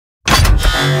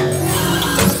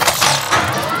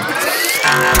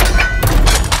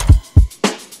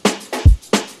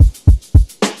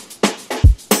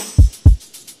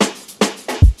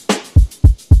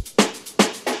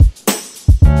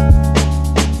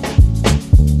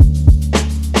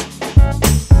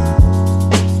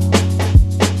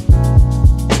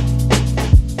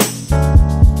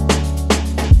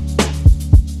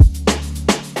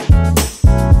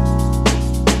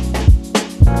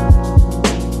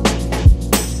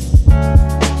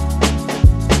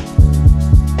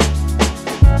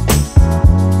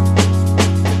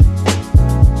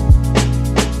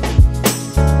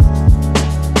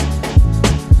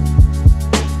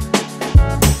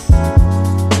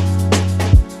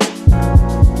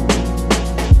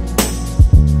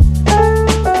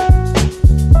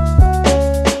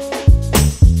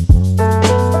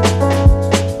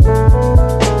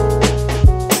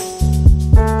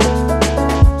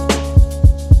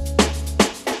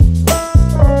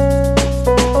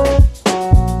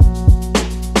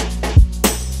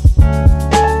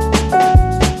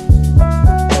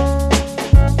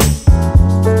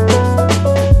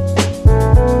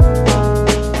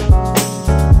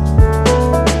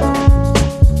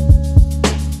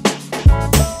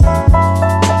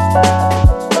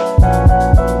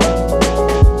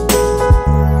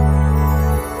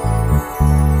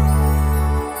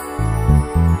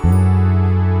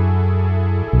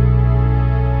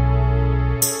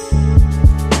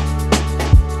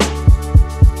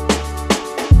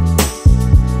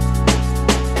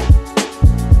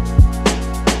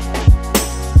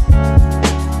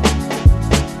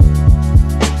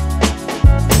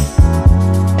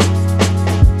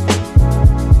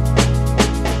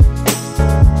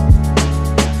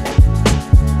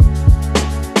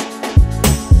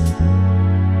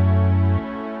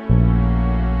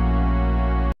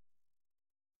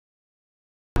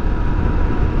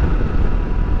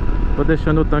Tô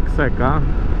deixando o tanque secar,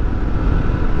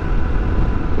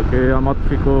 porque a moto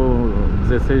ficou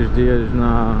 16 dias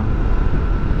na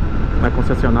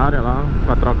concessionária lá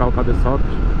pra trocar o cabeçote.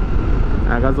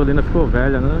 A gasolina ficou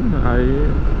velha, né?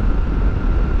 Aí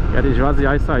quero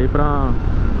esvaziar isso aí pra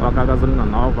colocar a gasolina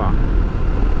nova.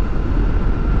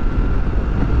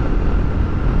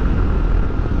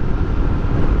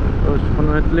 Poxa,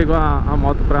 quando a gente ligou a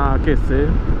moto pra aquecer,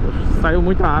 poxa, saiu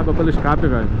muita água pelo escape,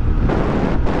 velho.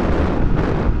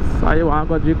 Saiu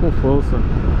água de com força.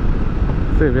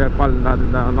 Você vê a qualidade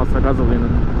da nossa gasolina,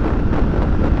 né?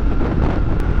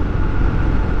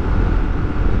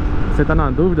 Você tá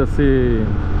na dúvida se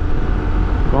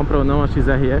compra ou não a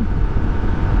XRE?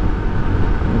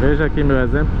 Veja aqui meu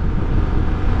exemplo.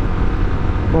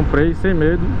 Comprei sem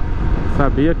medo.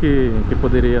 Sabia que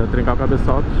poderia trincar o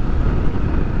cabeçote.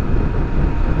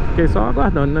 Fiquei só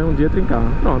aguardando, né? Um dia trincar.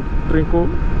 Pronto, trincou.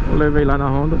 Eu levei lá na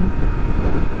Honda.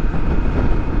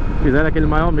 Fizeram aquele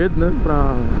maior medo, né?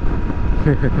 Pra...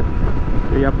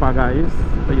 eu ia pagar isso,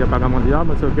 eu ia pagar mão de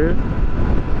obra, não sei o que.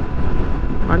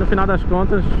 Mas no final das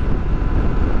contas,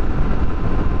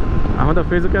 a Honda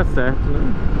fez o que é certo,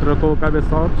 né? Trocou o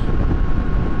cabeçote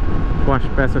com as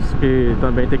peças que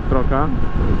também tem que trocar: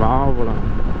 válvula,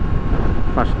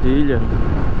 pastilha,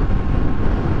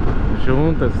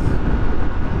 juntas,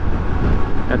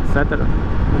 etc.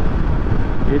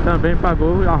 E também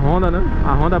pagou a Honda, né?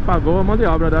 A Honda pagou a mão de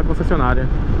obra da concessionária.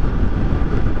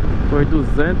 Foi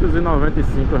R$295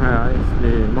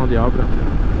 de mão de obra.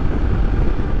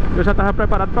 Eu já estava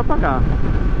preparado para pagar,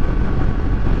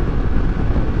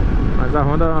 mas a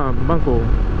Honda bancou.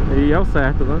 E é o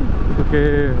certo, né?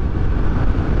 Porque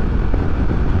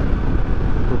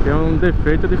é um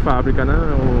defeito de fábrica, né?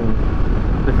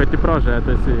 Um defeito de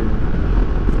projeto, esse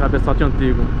cabeçote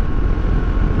antigo.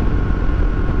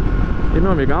 E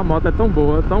meu amigo, a moto é tão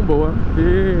boa,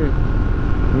 que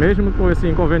mesmo com esse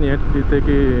inconveniente de ter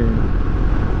que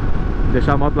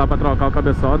deixar a moto lá para trocar o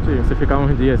cabeçote, você ficar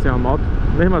uns dias sem a moto,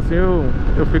 mesmo assim eu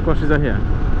fico com a XRE.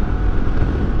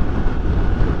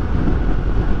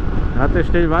 Já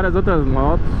testei várias outras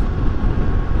motos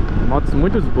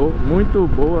muito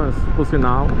boas por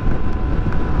sinal,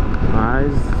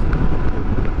 mas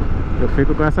eu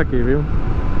fico com essa aqui, viu?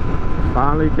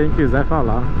 Fale quem quiser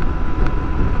falar.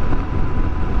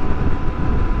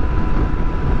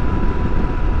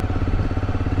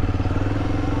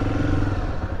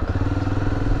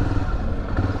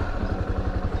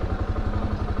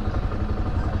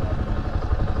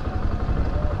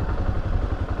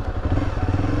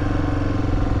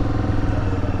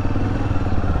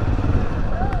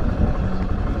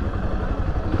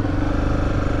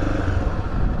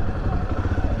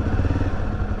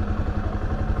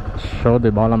 Show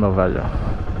de bola, meu velho.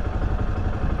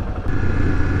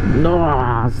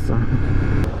 Nossa!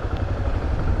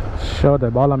 Show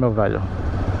de bola, meu velho.